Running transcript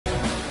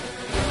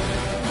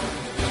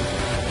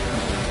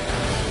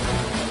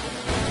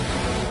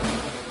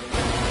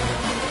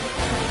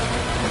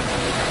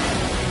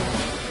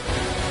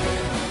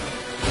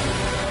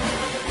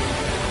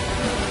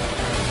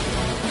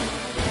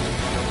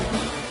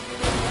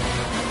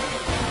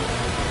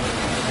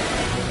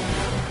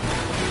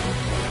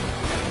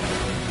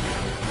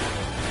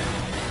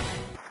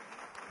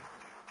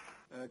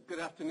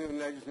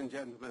Ladies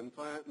and gentlemen,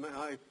 may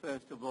I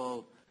first of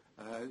all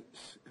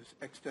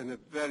extend a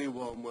very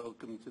warm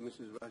welcome to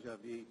Mrs.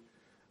 Rajavi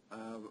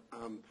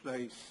and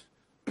place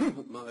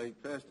my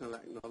personal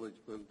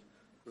acknowledgement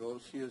for all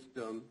she has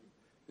done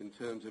in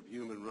terms of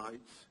human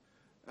rights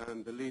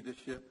and the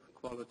leadership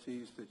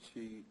qualities that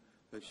she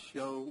has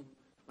shown.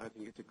 I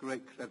think it's a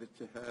great credit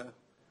to her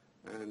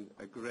and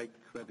a great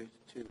credit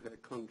to her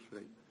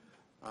country.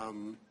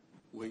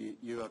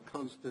 You are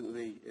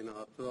constantly in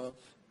our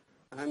thoughts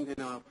and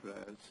in our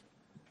prayers,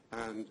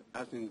 and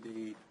as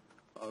indeed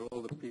are all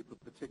the people,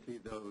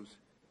 particularly those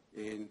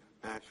in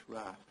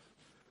Ashraf.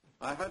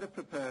 I had a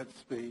prepared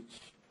speech,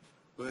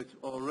 but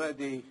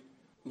already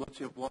much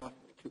of what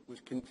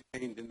was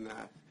contained in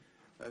that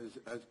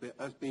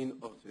has been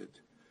uttered.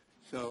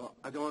 So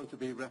I don't want to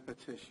be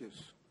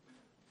repetitious,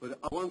 but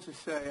I want to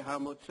say how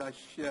much I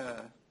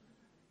share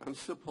and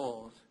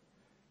support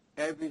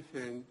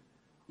everything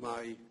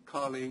my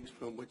colleagues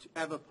from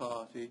whichever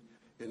party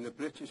in the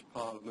British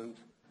Parliament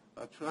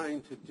are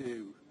trying to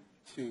do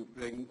to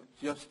bring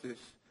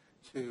justice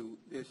to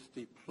this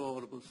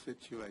deplorable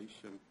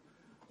situation.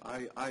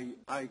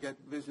 I get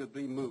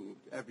visibly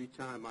moved every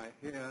time I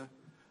hear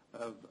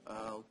of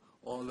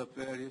all the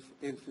various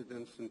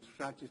incidents and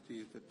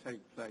tragedies that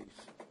take place.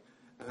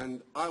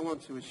 And I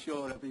want to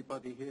assure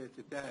everybody here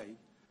today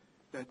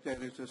that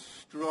there is a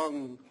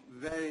strong,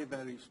 very,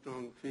 very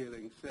strong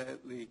feeling,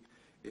 certainly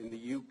in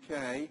the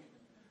UK,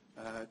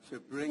 to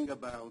bring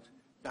about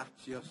that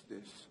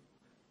justice.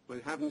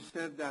 But having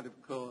said that,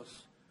 of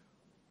course,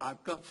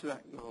 I've got to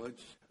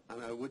acknowledge,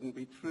 and I wouldn't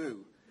be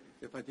true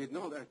if I did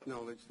not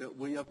acknowledge, that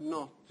we have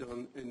not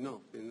done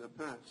enough in the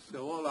past.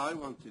 So all I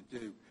want to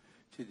do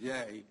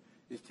today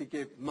is to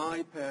give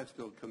my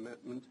personal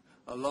commitment,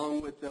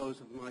 along with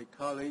those of my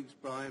colleagues,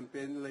 Brian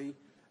Binley,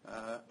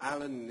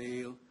 Alan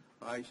Neil.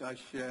 I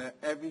share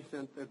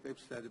everything that they've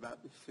said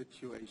about this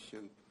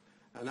situation.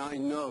 And I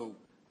know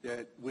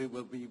that we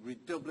will be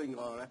redoubling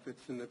our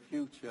efforts in the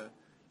future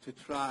to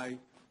try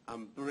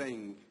and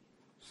bring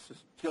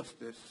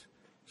justice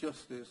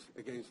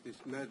against this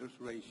murderous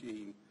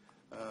regime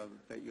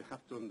that you have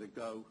to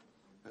undergo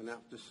and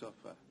have to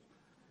suffer.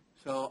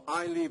 So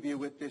I leave you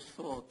with this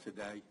thought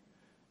today,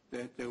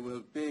 that there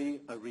will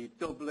be a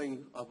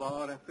redoubling of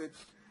our efforts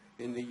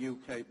in the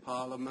UK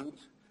Parliament.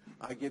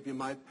 I give you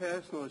my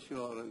personal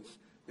assurance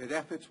that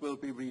efforts will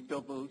be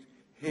redoubled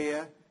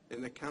here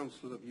in the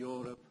Council of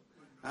Europe,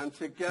 and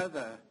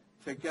together,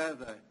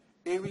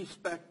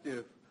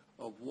 irrespective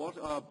of what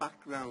our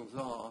backgrounds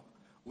are,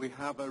 we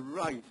have a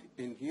right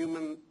in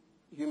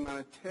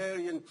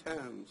humanitarian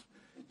terms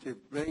to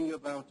bring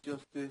about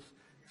justice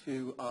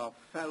to our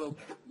fellow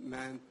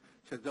men,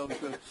 to those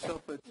who have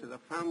suffered, to the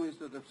families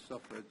that have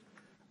suffered.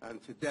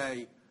 And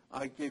today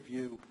I give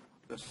you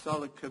the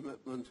solid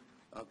commitment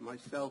of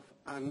myself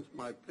and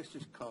my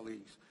British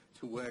colleagues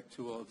to work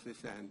towards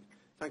this end.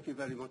 Thank you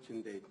very much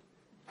indeed.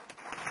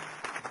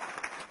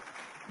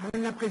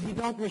 Madame la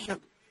Présidente, mes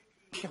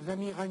chers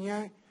amis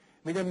iraniens,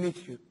 Mesdames,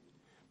 Messieurs,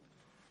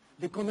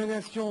 les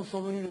condamnations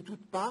sont venues de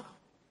toutes parts,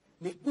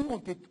 mais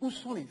où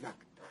sont les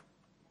actes?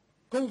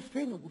 Qu'ont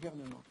fait nos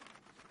gouvernements?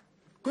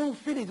 Qu'ont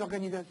fait les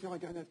organisations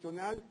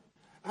internationales?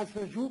 À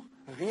ce jour,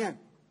 rien.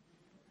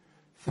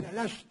 C'est la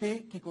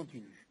lâcheté qui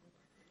continue.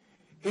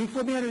 Et il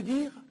faut bien le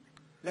dire,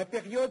 la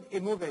période est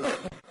mauvaise.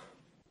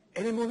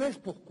 Elle est mauvaise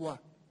pourquoi?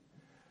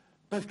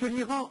 Parce que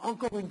l'Iran,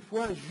 encore une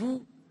fois,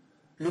 joue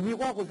le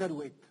miroir aux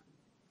alouettes.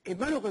 Et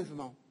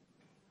malheureusement,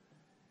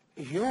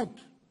 et j'ai honte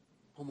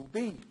pour mon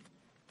pays,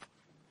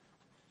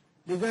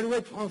 les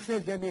alouettes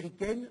françaises et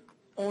américaines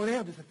ont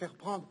l'air de se faire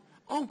prendre,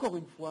 encore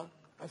une fois,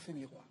 à ce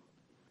miroir.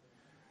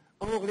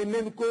 Or, les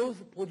mêmes causes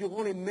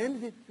produiront les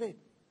mêmes effets.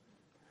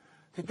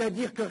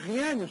 C'est-à-dire que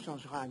rien ne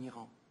changera en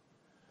Iran.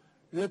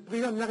 Le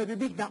président de la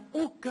République n'a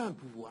aucun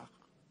pouvoir.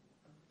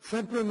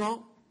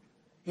 Simplement,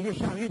 il est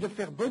chargé de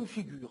faire bonne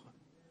figure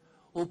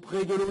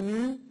auprès de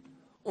l'ONU,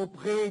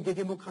 auprès des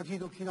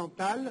démocraties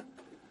occidentales,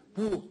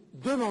 pour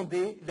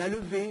demander la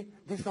levée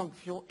des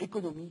sanctions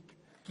économiques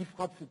qui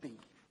frappent ce pays.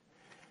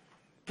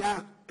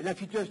 Car la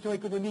situation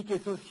économique et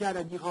sociale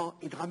en Iran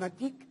est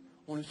dramatique,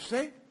 on le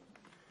sait.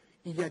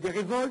 Il y a des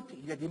révoltes,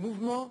 il y a des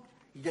mouvements,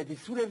 il y a des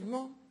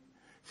soulèvements.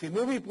 C'est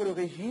mauvais pour le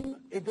régime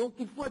et donc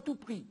il faut à tout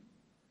prix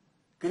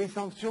que les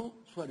sanctions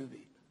soient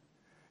levées.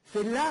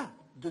 C'est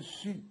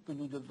là-dessus que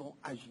nous devons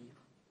agir.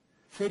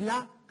 C'est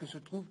là que se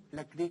trouve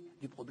la clé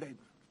du problème,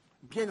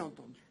 bien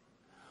entendu.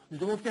 Nous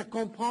devons faire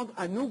comprendre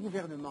à nos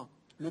gouvernements,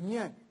 le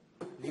mien,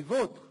 les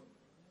vôtres,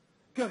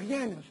 que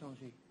rien n'a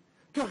changé,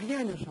 que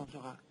rien ne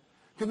changera,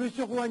 que M.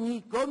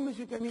 Rouhani, comme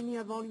M. Khamenei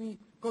avant lui,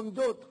 comme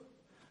d'autres,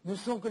 ne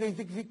sont que les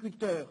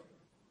exécuteurs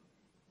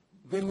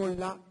des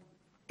mollahs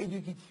et du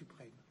guide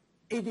suprême,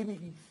 et des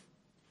milices,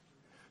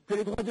 que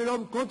les droits de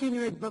l'homme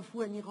continuent à être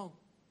bafoués en Iran,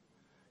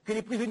 que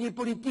les prisonniers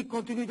politiques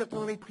continuent d'être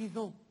dans les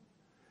prisons,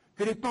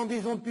 que les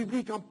pendaisons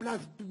publiques en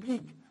place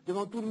publique,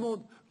 devant tout le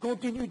monde,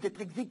 continuent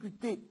d'être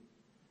exécutées.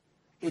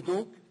 Et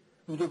donc,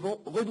 nous devons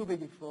redoubler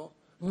d'efforts,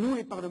 nous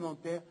les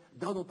parlementaires,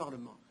 dans nos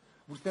parlements.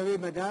 Vous savez,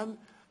 madame,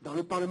 dans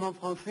le Parlement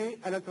français,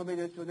 à l'Assemblée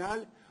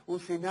nationale, au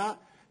Sénat,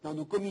 dans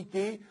nos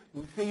comités,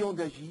 nous essayons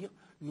d'agir,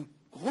 nous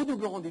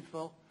redoublerons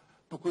d'efforts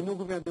pour que nos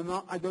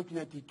gouvernements adoptent une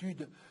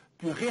attitude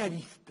plus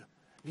réaliste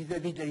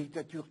vis-à-vis de la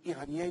dictature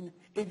iranienne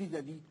et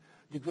vis-à-vis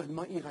du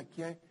gouvernement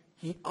irakien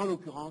qui, en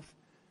l'occurrence,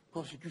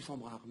 constitue son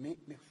bras armé.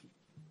 Merci.